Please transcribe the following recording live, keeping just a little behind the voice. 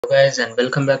Hello guys and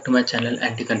welcome back to my channel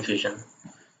AntiConfusion.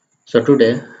 So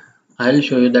today I'll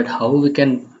show you that how we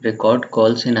can record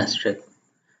calls in Asterisk.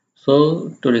 So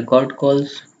to record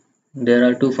calls there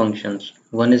are two functions.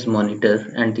 One is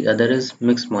monitor and the other is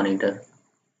MixMonitor.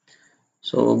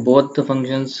 So both the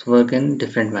functions work in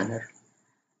different manner.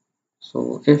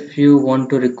 So if you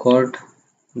want to record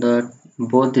the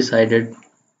both decided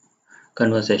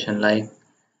conversation, like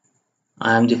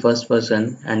I am the first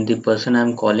person and the person I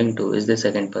am calling to is the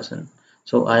second person.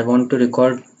 So I want to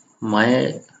record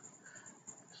my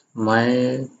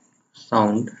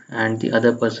sound and the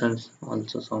other person's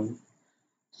also sound.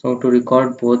 So to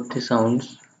record both the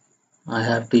sounds, I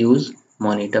have to use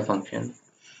monitor function,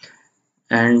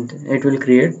 and it will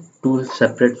create two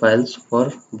separate files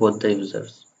for both the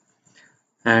users.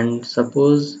 And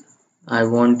suppose I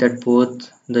want that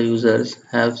both the users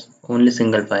have only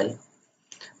single file,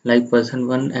 like person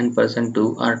 1 and person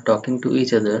 2 are talking to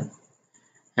each other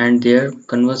and their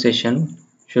conversation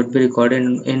should be recorded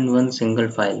in one single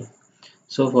file.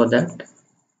 So for that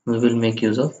we will make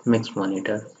use of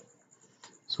MixMonitor.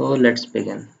 So let's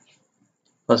begin.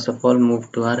 First of all,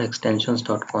 move to our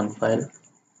extensions.conf file,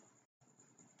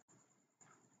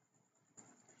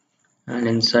 and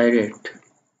inside it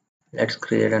let's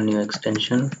create a new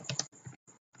extension.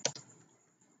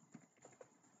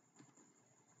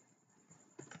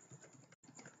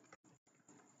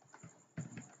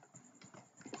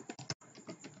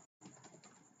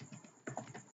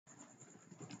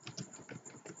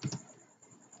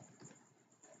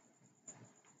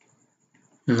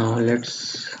 Now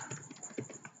let's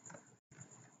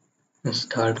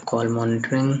start call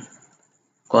monitoring.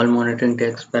 Call monitoring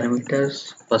takes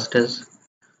parameters. First is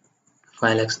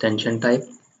file extension type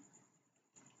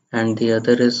and the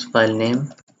other is file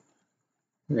name.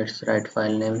 Let's write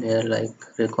file name here like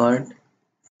record,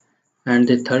 and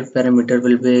the third parameter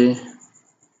will be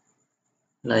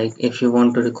like if you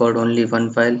want to record only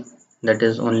one file, that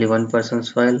is only one person's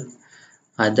file,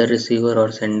 either receiver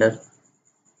or sender,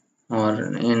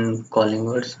 or in calling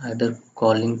words either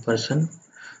calling person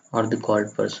or the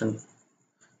called person.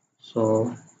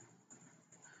 So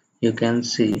you can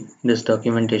see this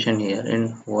documentation here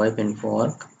in VoIP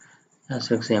info.org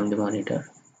Asterisk CMD monitor.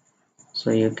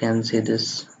 So you can see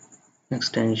this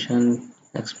extension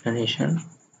explanation,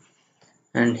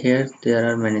 and here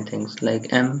there are many things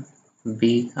like M,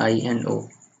 B, I and O.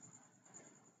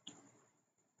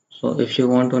 So if you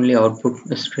want only output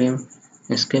stream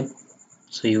skip,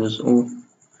 so use O.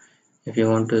 If you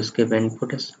want to skip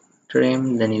input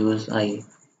stream, then use I.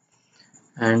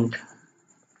 And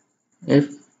if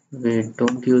we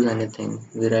don't use anything,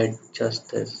 we write just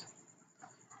this.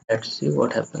 Let's see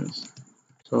what happens.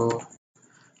 So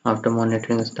after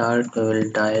monitoring start, we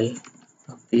will dial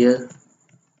a peer,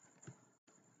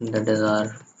 that is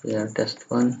our peer test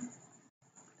one.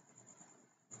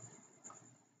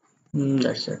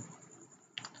 That's it.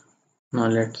 Now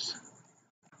let's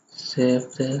save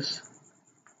this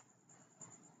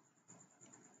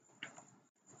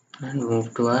and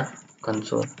move to our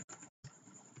console.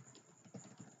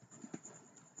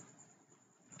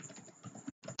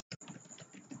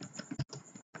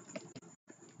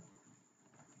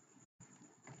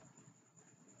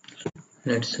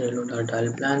 Let's reload our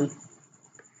dial plan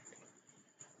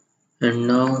and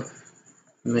now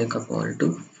make a call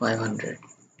to 500.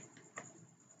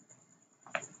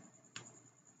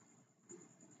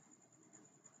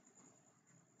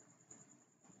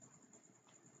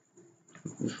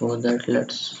 Before that,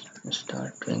 let's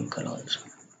start Twinkle also.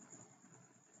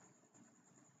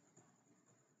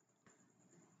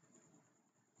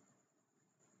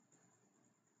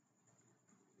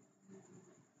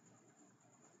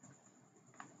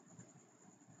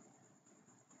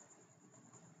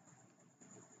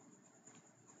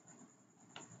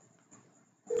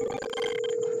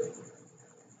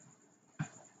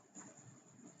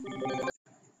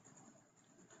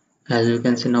 As you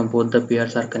can see, now both the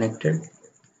peers are connected.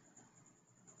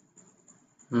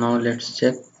 Now let's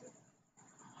check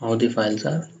how the files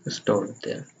are stored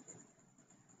there.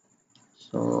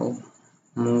 So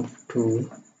move to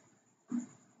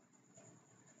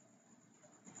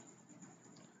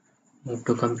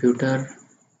computer,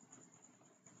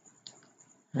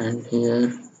 and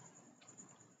here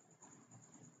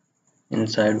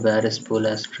inside where spool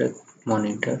asterisk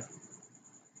monitor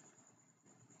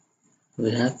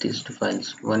we have these two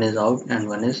files, one is out and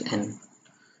one is in.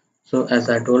 So as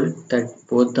I told that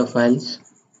both the files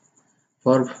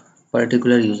for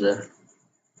particular user,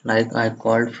 like I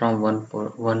called from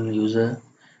one user,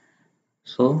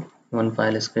 so one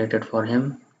file is created for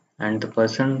him, and the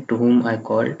person to whom I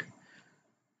called,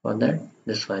 for that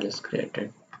this file is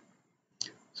created.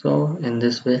 So in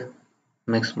this way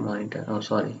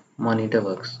monitor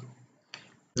works.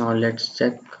 Now let's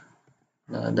check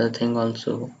the other thing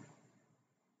also.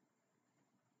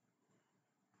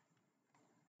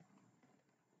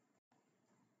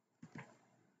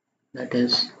 That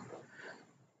is,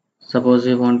 suppose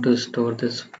we want to store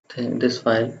this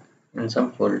file in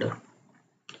some folder.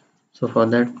 So for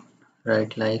that,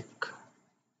 write like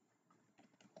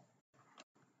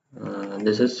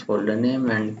this is folder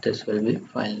name and this will be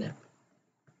file name.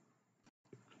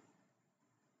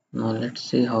 Now let's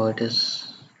see how it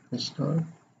is stored.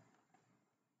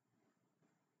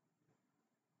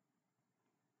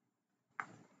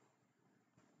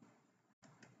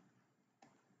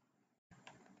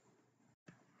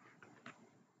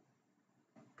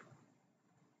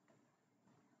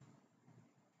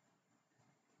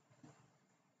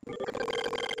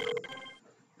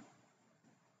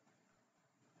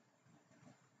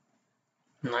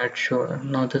 Not sure.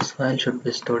 Now this file should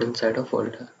be stored inside a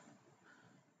folder.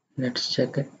 Let's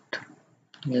check it.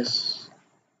 Yes,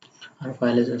 our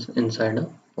file is inside a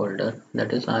folder,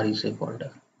 that is REC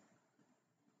folder.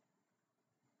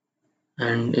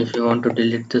 And if you want to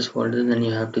delete this folder, then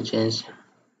you have to change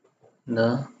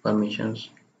the permissions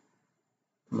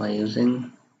by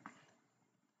using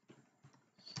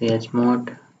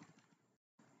chmod.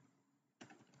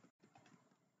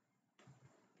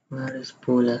 Where is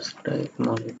pool asterisk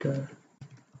monitor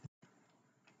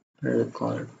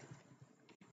record?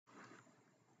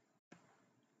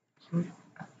 So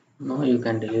now you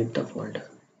can delete the folder.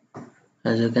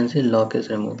 As you can see, lock is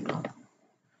removed now.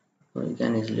 So you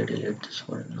can easily delete this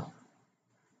folder now.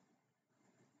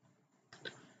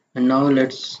 And now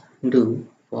let's do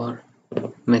for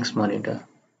MixMonitor.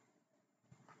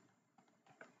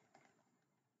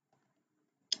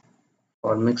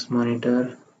 For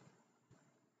MixMonitor,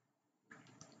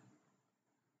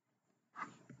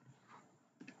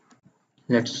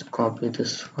 let's copy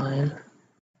this file.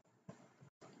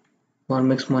 For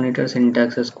MixMonitor,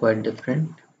 syntax is quite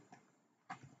different.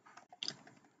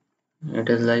 It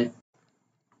is like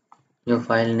your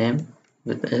file name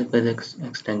with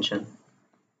extension,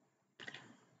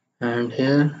 and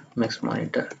here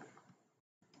MixMonitor.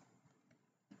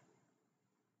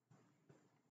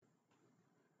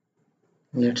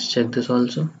 Let's check this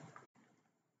also.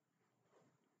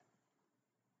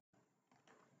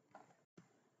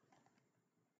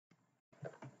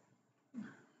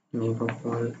 We go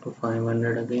to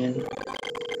 500 again.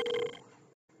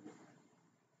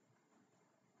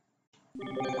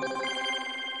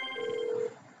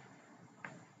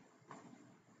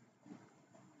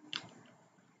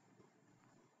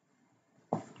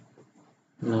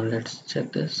 Now let's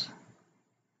check this.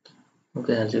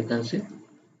 Okay, as you can see,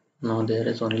 now there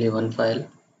is only one file,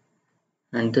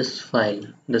 and this file,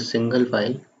 the single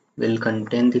file, will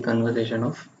contain the conversation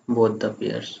of both the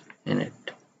peers in it.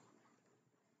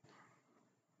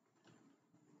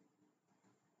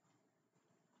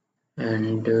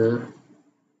 And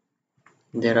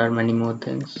there are many more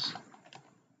things,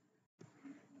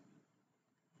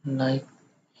 like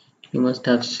you must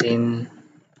have seen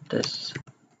this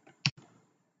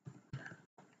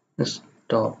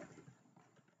stop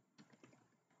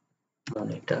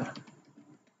monitor.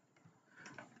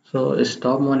 So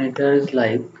stop monitor is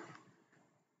like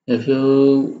if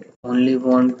you only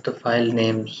want the file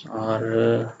names,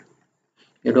 or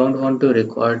you don't want to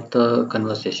record the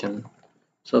conversation,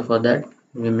 so for that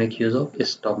we make use of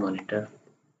stop monitor.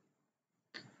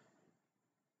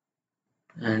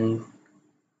 And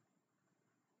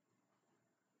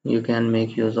you can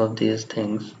make use of these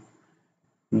things,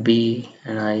 B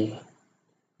and I.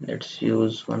 Let's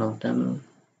use one of them.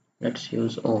 Let's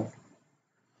use O.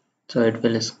 So it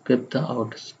will skip the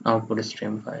output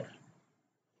stream file.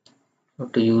 So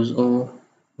to use O,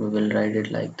 we will write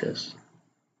it like this.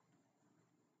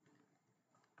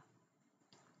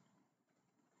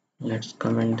 Let's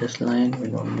comment this line, we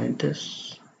don't need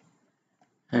this.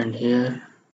 And here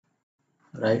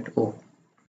write O.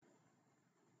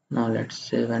 Now let's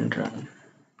save and run.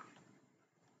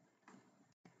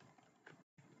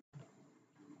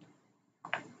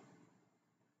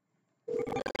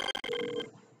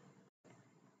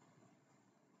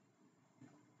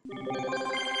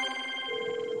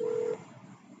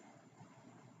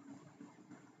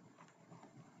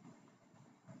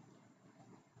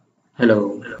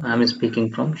 Hello, I'm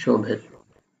speaking from Shobhit.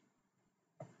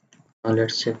 Now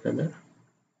let's check whether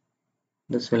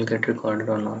this will get recorded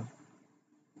or not.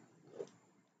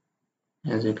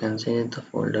 As you can see, the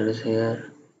folder is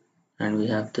here and we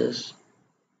have this.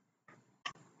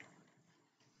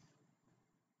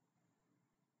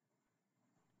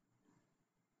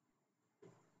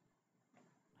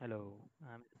 Hello,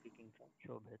 I'm speaking from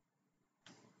Shobhit.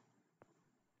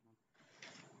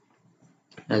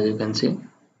 As you can see,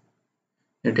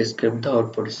 it is kept the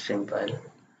output stream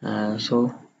file.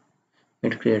 So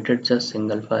it created just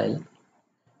single file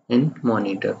in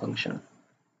monitor function.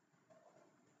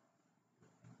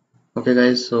 Okay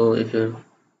guys, so if you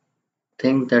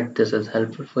think that this is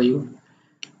helpful for you,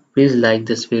 please like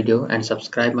this video and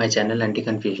subscribe my channel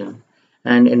AntiConfusion.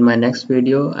 And in my next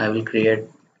video, I will create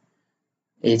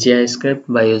AGI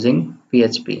script by using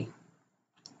PHP.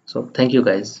 So thank you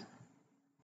guys.